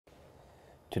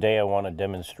Today I want to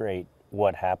demonstrate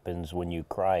what happens when you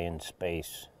cry in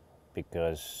space,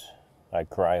 because I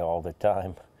cry all the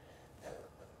time.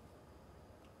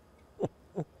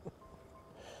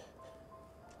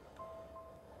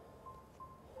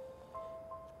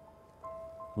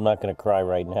 I'm not going to cry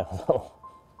right now though.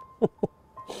 I'm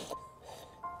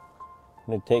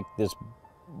going to take this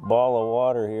ball of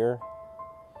water here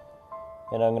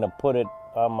and I'm going to put it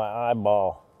on my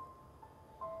eyeball.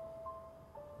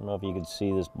 I don't know if you can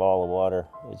see this ball of water.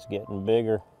 It's getting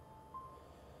bigger.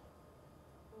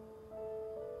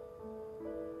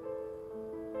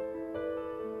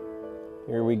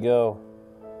 Here we go.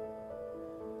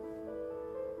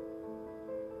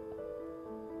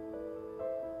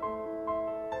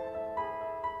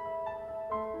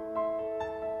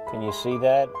 Can you see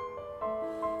that?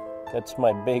 That's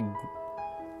my big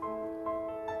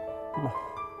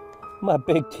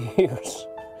tears.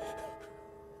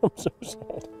 I'm so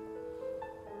sad.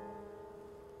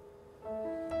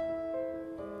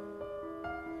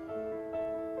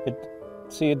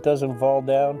 It doesn't fall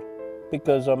down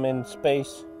because I'm in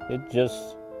space. It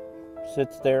just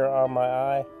sits there on my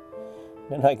eye,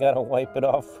 and I gotta wipe it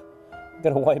off.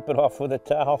 Gotta wipe it off with a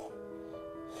towel.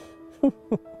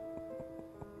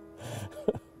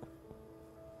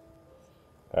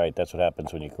 Alright, that's what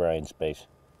happens when you cry in space.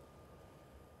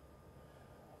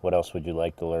 What else would you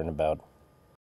like to learn about?